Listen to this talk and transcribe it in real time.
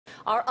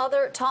Our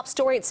other top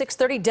story at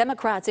 6:30,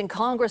 Democrats in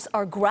Congress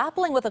are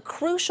grappling with a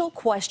crucial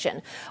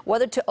question,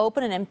 whether to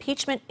open an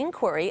impeachment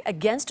inquiry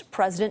against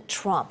President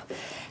Trump.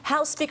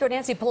 House Speaker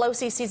Nancy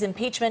Pelosi sees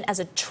impeachment as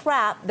a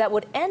trap that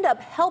would end up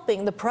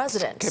helping the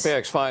president.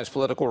 KPIX 5's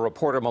political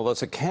reporter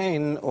Melissa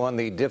Caen on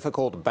the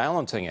difficult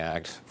balancing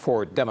act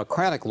for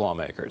Democratic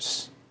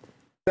lawmakers.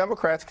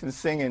 Democrats can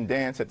sing and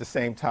dance at the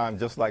same time,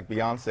 just like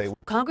Beyonce.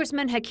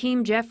 Congressman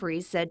Hakeem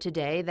Jeffries said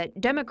today that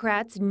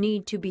Democrats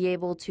need to be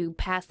able to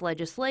pass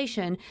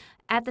legislation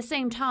at the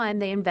same time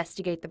they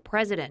investigate the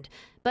president.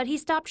 But he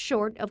stopped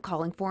short of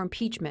calling for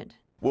impeachment.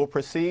 We'll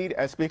proceed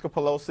as Speaker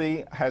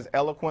Pelosi has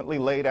eloquently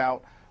laid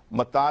out,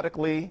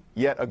 methodically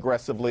yet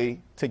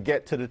aggressively, to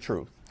get to the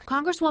truth.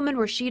 Congresswoman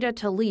Rashida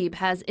Tlaib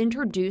has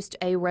introduced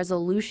a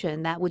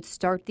resolution that would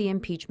start the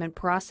impeachment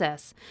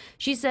process.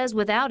 She says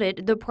without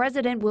it, the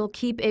president will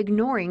keep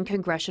ignoring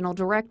congressional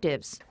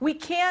directives. We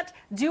can't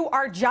do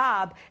our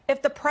job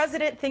if the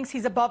president thinks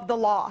he's above the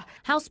law.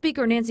 House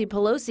Speaker Nancy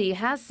Pelosi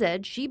has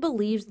said she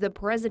believes the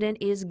president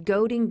is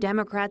goading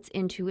Democrats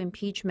into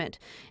impeachment.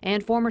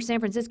 And former San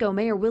Francisco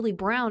Mayor Willie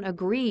Brown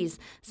agrees,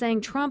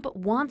 saying Trump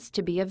wants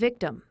to be a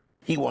victim.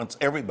 He wants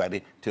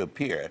everybody to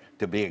appear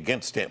to be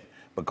against him,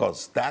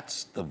 because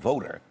that's the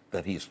voter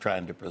that he's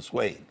trying to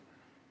persuade.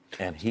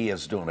 And he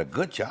is doing a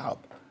good job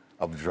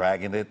of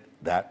dragging it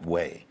that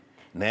way.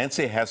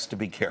 Nancy has to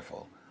be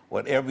careful.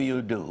 Whatever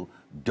you do,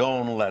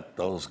 don't let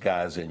those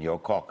guys in your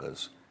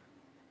caucus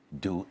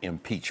do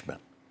impeachment.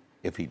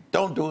 If he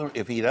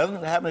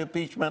doesn't have an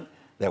impeachment,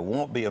 there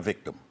won't be a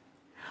victim.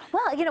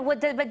 Well, you know,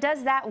 but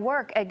does that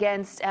work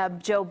against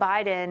Joe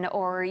Biden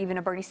or even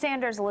a Bernie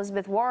Sanders,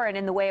 Elizabeth Warren,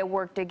 in the way it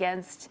worked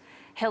against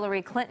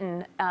Hillary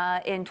Clinton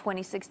in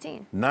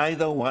 2016?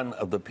 Neither one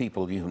of the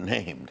people you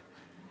named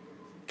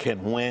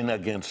can win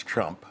against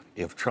Trump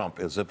if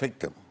Trump is a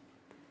victim.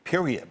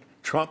 Period.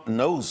 Trump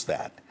knows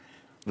that.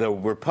 The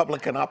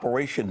Republican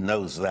operation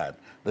knows that.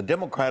 The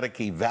Democratic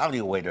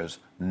evaluators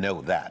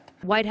know that.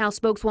 White House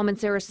spokeswoman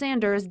Sarah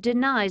Sanders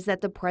denies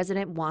that the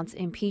president wants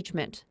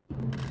impeachment.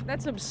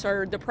 That's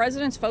absurd. The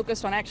president's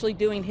focused on actually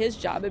doing his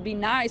job. It'd be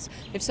nice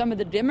if some of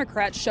the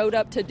Democrats showed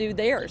up to do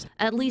theirs.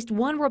 At least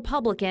one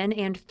Republican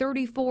and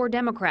 34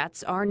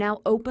 Democrats are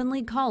now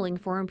openly calling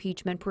for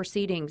impeachment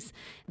proceedings.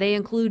 They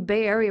include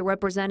Bay Area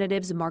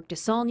Representatives Mark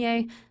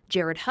DeSaulnier,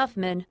 Jared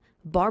Huffman,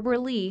 Barbara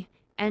Lee,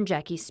 and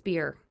Jackie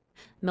Speer.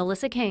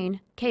 Melissa Caen,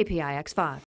 KPIX 5.